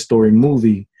Christmas Story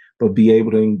movie, but be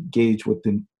able to engage with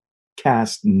the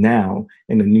cast now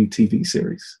in a new TV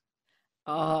series.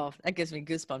 Oh, that gives me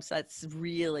goosebumps. That's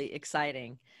really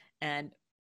exciting. And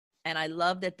I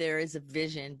love that there is a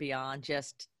vision beyond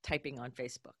just typing on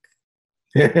Facebook.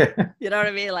 You know what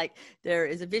I mean? Like, there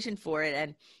is a vision for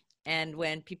it. And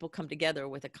when people come together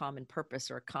with a common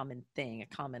purpose or a common thing,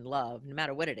 a common love, no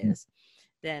matter what it is,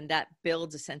 then that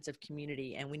builds a sense of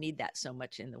community. And we need that so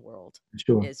much in the world.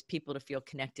 Sure. Is people to feel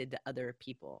connected to other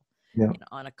people, Yeah.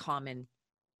 on a common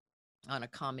on a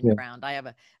common Yeah. ground. I have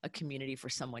a community for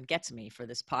Someone Gets Me for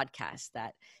this podcast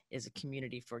that is a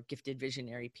community for gifted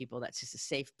visionary people. That's just a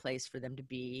safe place for them to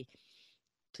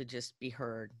just be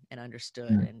heard and understood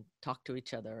Yeah. and talk to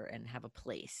each other and have a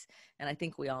place. And I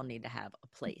think we all need to have a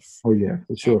place. Oh yeah, for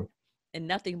And sure. and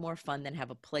nothing more fun than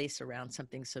have a place around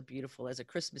something so beautiful as A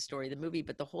Christmas Story, the movie,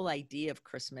 but the whole idea of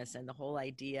Christmas and the whole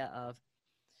idea of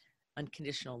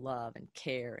unconditional love and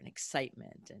care and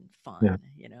excitement and fun,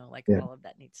 Yeah. like Yeah. all of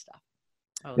that neat stuff.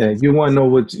 Oh, Yeah, that's you want to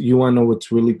know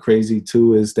what's really crazy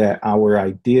too is that our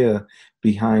idea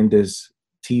behind this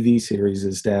TV series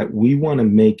is that we want to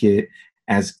make it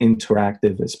as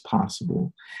interactive as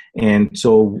possible. And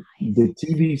so the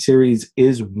TV series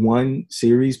is one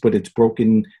series, but it's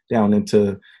broken down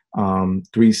into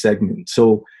three segments.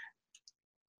 So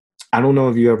I don't know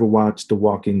if you ever watched The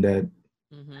Walking Dead.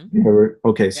 Mm-hmm.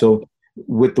 Okay, Yep. so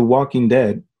with The Walking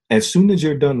Dead, as soon as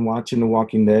you're done watching The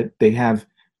Walking Dead, they have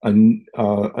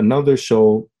another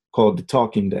show called The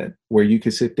Talking Dead, where you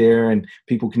can sit there and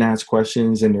people can ask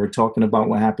questions and they're talking about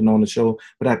what happened on the show.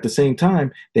 But at the same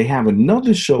time, they have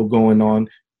another show going on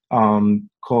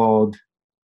called,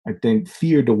 I think,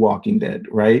 Fear the Walking Dead,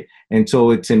 right? And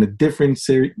so it's in a different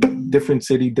city, different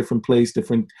place,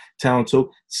 different town.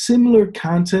 So similar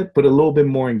concept, but a little bit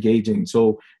more engaging.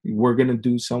 So we're gonna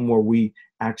do some where we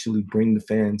actually bring the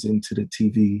fans into the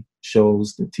TV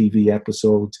shows, the TV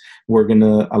episodes. We're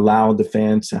gonna allow the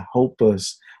fans to help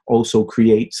us also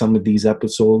create some of these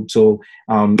episodes. So,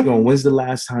 when's the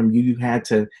last time you had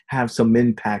to have some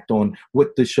impact on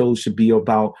what the show should be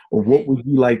about, or what would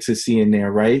you like to see in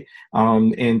there, right?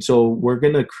 And so we're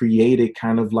going to create it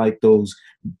kind of like those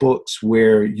books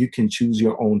where you can choose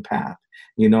your own path,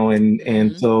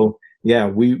 and so, yeah,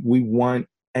 we want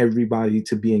everybody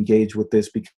to be engaged with this,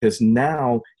 because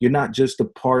now you're not just a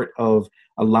part of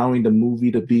allowing the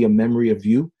movie to be a memory of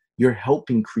you. You're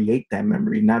helping create that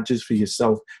memory, not just for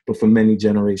yourself, but for many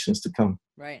generations to come.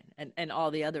 Right. And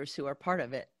all the others who are part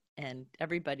of it. And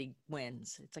everybody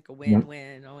wins. It's like a Yeah.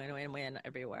 win-win, a win-win-win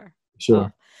everywhere.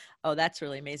 Sure. Oh, that's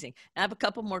really amazing. I have a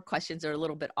couple more questions that are a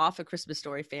little bit off A Christmas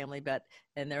Story family,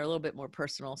 and they're a little bit more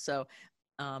personal. So,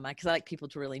 because I like people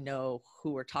to really know who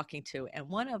we're talking to. And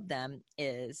one of them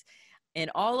is,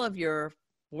 in all of your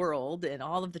world and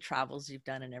all of the travels you've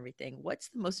done and everything, what's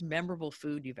the most memorable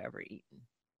food you've ever eaten?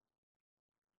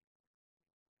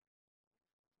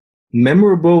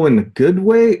 Memorable in a good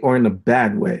way or in a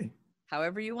bad way?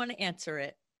 However you want to answer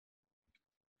it.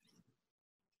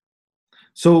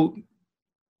 So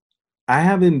I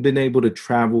haven't been able to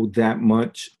travel that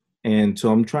much. And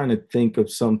so I'm trying to think of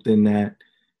something that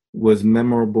was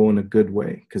memorable in a good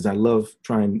way, because I love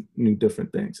trying new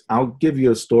different things. I'll give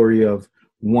you a story of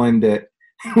one that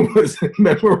was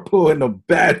memorable in a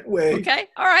bad way. Okay.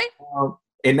 All right.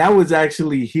 And that was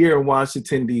actually here in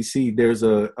Washington, D.C. There's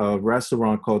a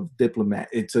restaurant called Diplomat.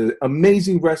 It's an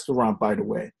amazing restaurant, by the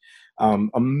way.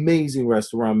 Amazing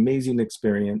restaurant, amazing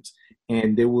experience.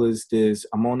 And there was this,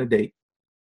 I'm on a date.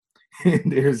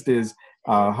 There's this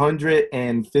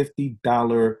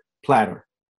 $150 platter.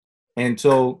 And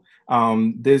so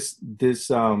this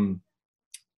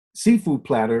seafood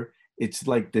platter, it's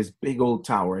like this big old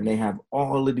tower, and they have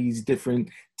all of these different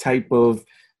type of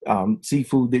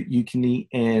seafood that you can eat.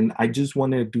 And I just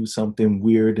wanted to do something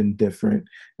weird and different.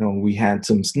 We had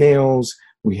some snails,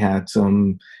 we had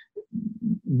some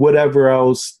whatever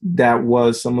else that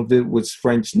was. Some of it was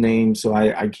French names, so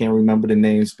I can't remember the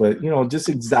names, but just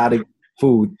exotic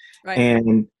food. Right.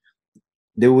 And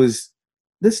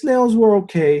the snails were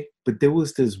okay, but there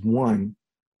was this one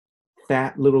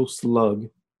fat little slug,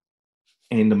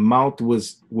 and the mouth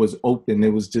was open.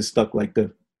 It was just stuck like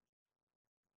that.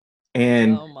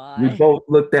 And we both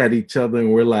looked at each other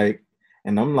and we're like,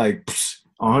 and I'm like,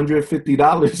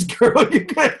 $150, girl,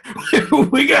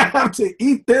 we gotta have to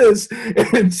eat this.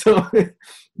 And so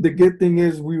the good thing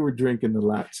is we were drinking a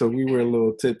lot, so we were a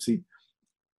little tipsy.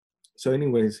 So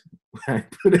anyways, I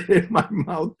put it in my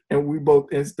mouth and we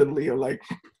both instantly are like,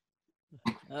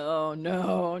 oh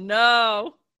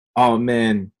no. Oh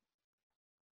man,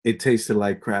 it tasted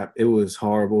like crap. It was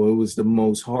horrible. It was the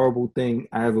most horrible thing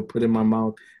I ever put in my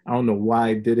mouth. I don't know why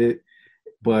I did it,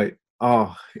 but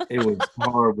it was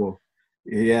horrible.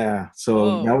 Yeah.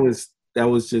 So that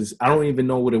was just, I don't even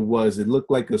know what it was. It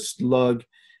looked like a slug,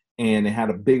 and it had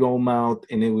a big old mouth,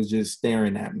 and it was just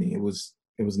staring at me. It was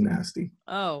nasty.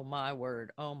 Oh my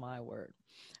word.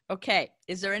 Okay.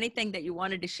 Is there anything that you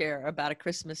wanted to share about A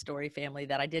Christmas Story family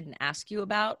that I didn't ask you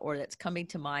about, or that's coming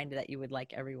to mind that you would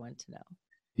like everyone to know?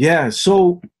 Yeah.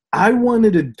 So I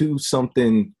wanted to do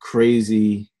something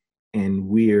crazy and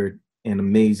weird and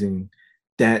amazing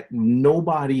that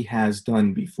nobody has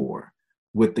done before.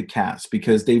 with the cast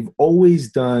because they've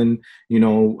always done,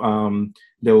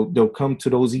 they'll come to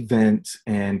those events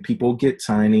and people get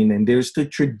signing, and there's the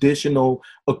traditional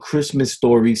A Christmas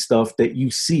Story stuff that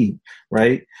you see,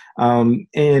 right?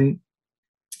 And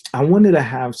I wanted to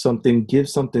have give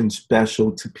something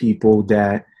special to people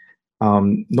that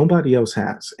nobody else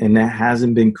has, and that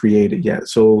hasn't been created yet.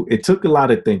 So it took a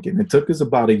lot of thinking. It took us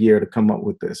about a year to come up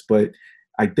with this, but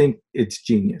I think it's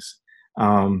genius.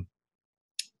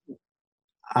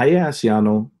 I asked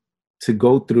Yano to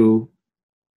go through,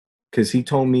 because he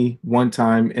told me one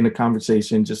time in a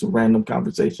conversation, just a random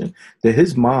conversation, that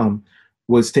his mom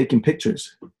was taking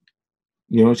pictures.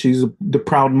 She's the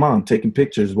proud mom taking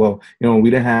pictures. Well, they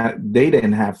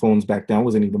didn't have phones back then. I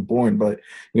wasn't even born, but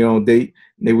they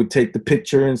would take the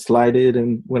picture and slide it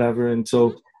and whatever. And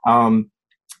so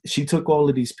she took all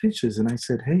of these pictures, and I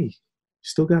said, "Hey, you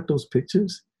still got those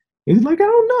pictures?" And he's like, "I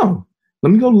don't know.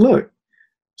 Let me go look."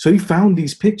 So he found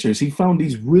these pictures. He found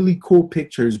these really cool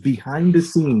pictures behind the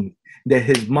scenes that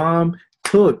his mom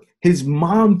took.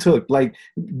 Like,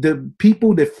 the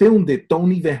people that filmed it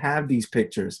don't even have these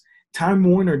pictures. Time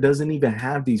Warner doesn't even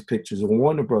have these pictures, or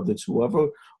Warner Brothers, whoever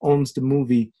owns the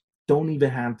movie, don't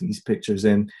even have these pictures.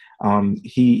 And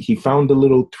he found a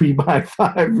little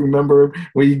 3x5. Remember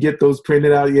where you get those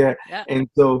printed out? Yeah. And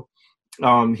so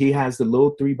he has the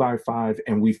little 3x5,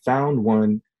 and we found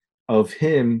one of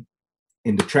him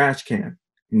in the trash can.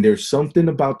 And there's something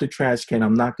about the trash can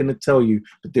I'm not going to tell you,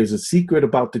 but there's a secret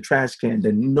about the trash can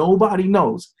that nobody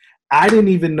knows. I didn't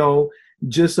even know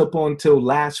just up until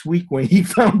last week when he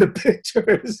found the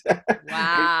pictures.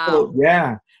 Wow. So,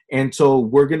 yeah. And so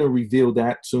we're going to reveal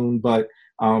that soon. But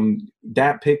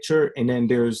that picture, and then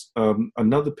there's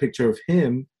another picture of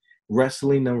him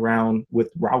wrestling around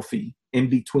with Ralphie in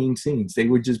between scenes. They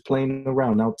were just playing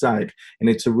around outside. And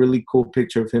it's a really cool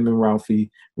picture of him and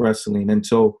Ralphie wrestling. And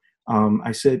so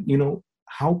I said,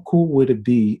 how cool would it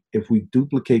be if we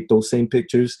duplicate those same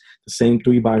pictures, the same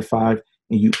 3x5,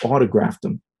 and you autograph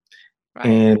them?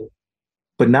 Right.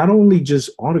 But not only just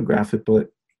autograph it, but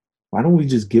why don't we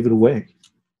just give it away?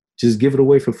 Just give it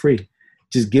away for free.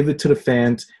 Just give it to the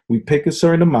fans. We pick a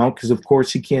certain amount because, of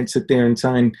course, he can't sit there and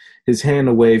sign his hand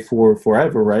away for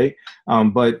forever, right?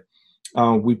 But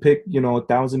we pick,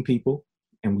 1,000 people,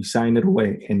 and we sign it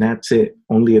away, and that's it.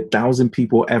 Only 1,000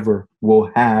 people ever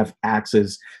will have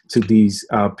access to these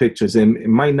pictures, and it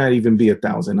might not even be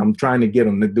 1,000. I'm trying to get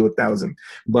them to do 1,000,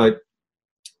 but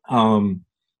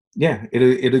yeah,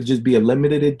 it'll just be a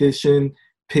limited edition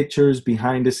pictures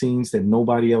behind the scenes that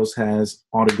nobody else has,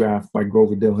 autographed by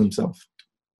Grover Dill himself.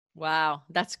 Wow,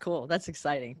 that's cool. That's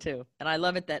exciting too. And I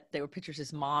love it that they were pictures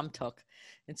his mom took.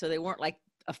 And so they weren't like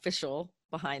official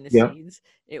behind the scenes.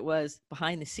 It was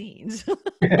behind the scenes from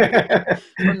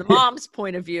the mom's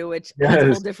point of view, which has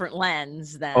a whole different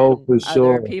lens than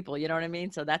other people. You know what I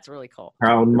mean? So that's really cool.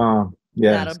 Proud mom.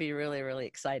 Yeah. That'll be really, really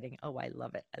exciting. Oh, I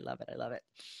love it. I love it. I love it.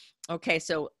 Okay,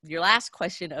 so your last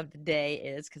question of the day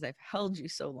is, because I've held you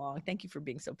so long, thank you for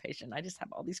being so patient. I just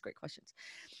have all these great questions.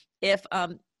 If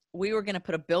we were going to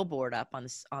put a billboard up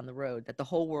on the road that the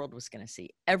whole world was going to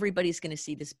see, everybody's going to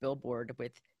see this billboard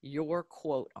with your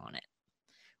quote on it,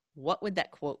 what would that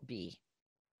quote be?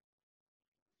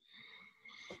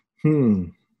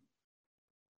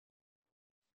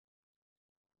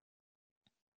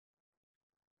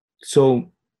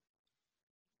 So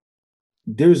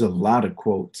there's a lot of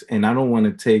quotes, and I don't want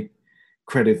to take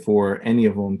credit for any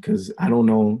of them because I don't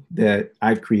know that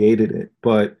I created it.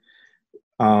 But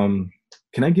can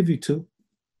I give you two?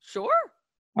 Sure.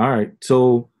 All right.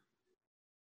 So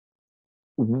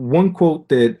one quote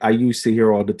that I used to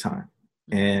hear all the time,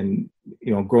 and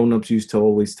grown-ups used to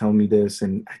always tell me this,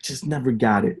 and I just never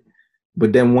got it.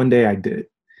 But then one day I did,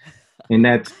 and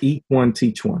that's eat one,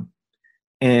 teach one.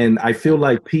 And I feel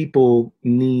like people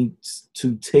need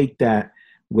to take that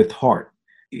with heart,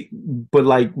 but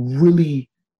like really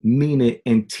mean it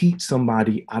and teach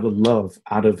somebody out of love,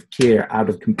 out of care, out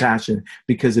of compassion,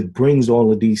 because it brings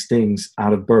all of these things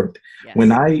out of birth. Yes.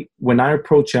 When I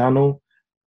approach Yano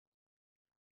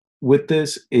with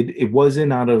this, it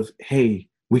wasn't out of, hey,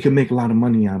 we can make a lot of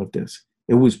money out of this.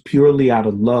 It was purely out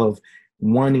of love,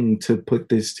 wanting to put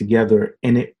this together,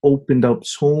 and it opened up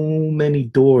so many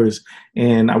doors.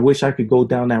 And I wish I could go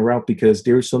down that route because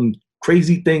there's some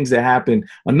crazy things that happen.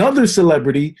 Another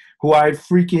celebrity who I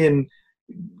freaking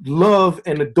love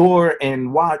and adore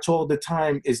and watch all the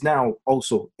time is now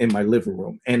also in my living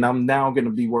room, and I'm now going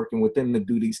to be working with them to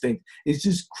do these things. It's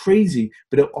just crazy,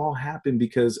 but it all happened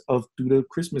because of through the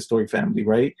Christmas Story family,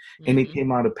 right? Mm-hmm. And it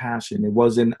came out of passion. It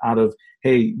wasn't out of,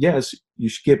 hey, yes, you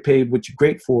should get paid what you're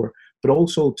great for, but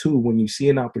also too, when you see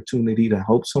an opportunity to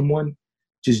help someone,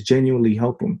 just genuinely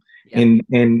help him. Yeah.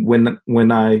 And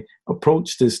when I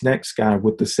approached this next guy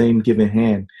with the same given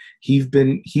hand, he's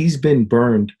been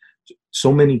burned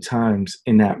so many times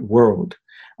in that world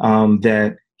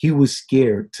that he was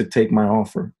scared to take my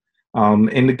offer.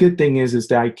 And the good thing is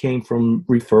that I came from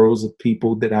referrals of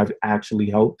people that I've actually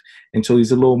helped, and so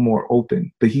he's a little more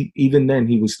open. But even then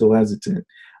he was still hesitant.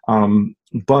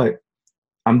 But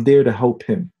I'm there to help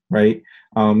him, right?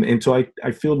 And so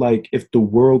I feel like if the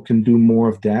world can do more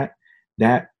of that,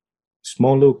 that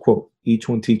small little quote, each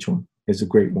one teach one, is a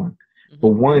great one. Mm-hmm. But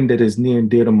one that is near and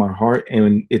dear to my heart,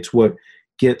 and it's what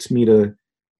gets me to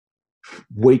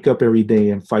wake up every day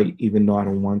and fight even though I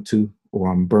don't want to,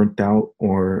 or I'm burnt out,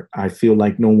 or I feel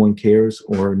like no one cares,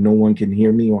 or no one can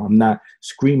hear me, or I'm not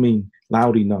screaming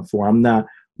loud enough, or I'm not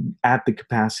at the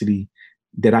capacity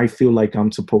that I feel like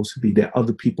I'm supposed to be, that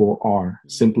other people are,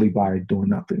 simply by doing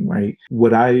nothing, right?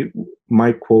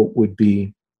 My quote would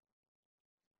be,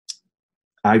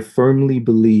 I firmly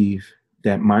believe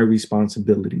that my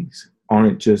responsibilities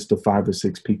aren't just the 5 or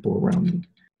 6 people around me.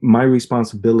 My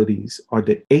responsibilities are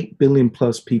the 8 billion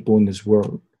plus people in this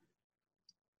world.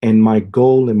 And my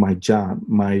goal and my job,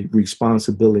 my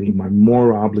responsibility, my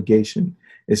moral obligation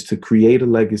is to create a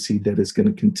legacy that is going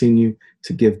to continue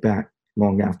to give back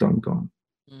long after I'm gone.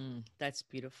 That's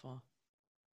beautiful.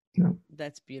 Yeah.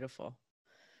 That's beautiful.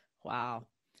 Wow.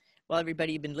 Well,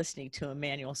 everybody, you've been listening to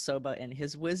Emanuel Soba and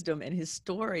his wisdom and his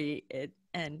story.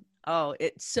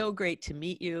 It's so great to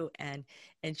meet you and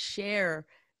share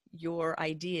your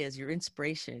ideas, your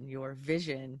inspiration, your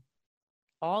vision,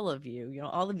 all of you,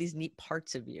 all of these neat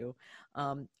parts of you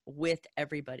with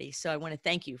everybody. So I want to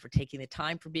thank you for taking the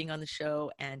time, for being on the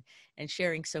show and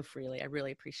sharing so freely. I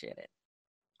really appreciate it.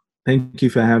 Thank you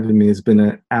for having me. It's been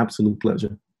an absolute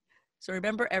pleasure. So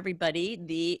remember, everybody,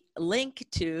 the link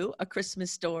to A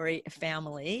Christmas Story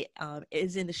Family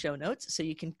is in the show notes. So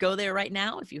you can go there right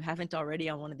now if you haven't already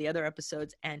on one of the other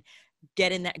episodes and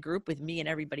get in that group with me and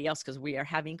everybody else, because we are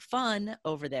having fun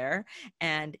over there.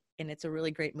 And it's a really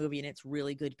great movie, and it's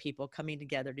really good people coming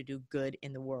together to do good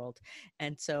in the world.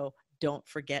 And so don't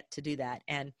forget to do that.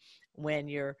 And when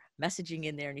you're messaging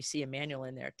in there and you see Emanuel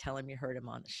in there, tell him you heard him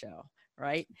on the show,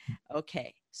 right?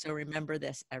 Okay. So remember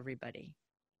this, everybody.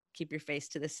 Keep your face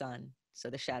to the sun so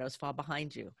the shadows fall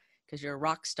behind you, because you're a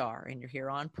rock star and you're here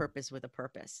on purpose with a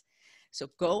purpose. So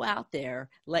go out there,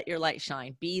 let your light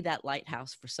shine, be that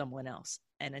lighthouse for someone else.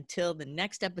 And until the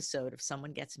next episode of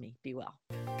Someone Gets Me, be well.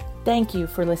 Thank you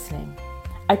for listening.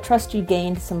 I trust you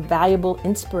gained some valuable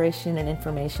inspiration and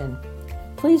information.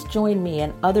 Please join me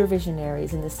and other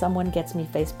visionaries in the Someone Gets Me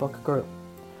Facebook group.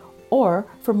 Or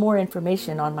for more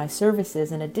information on my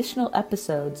services and additional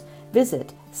episode's,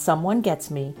 visit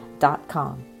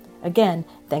someonegetsme.com. Again,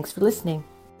 thanks for listening.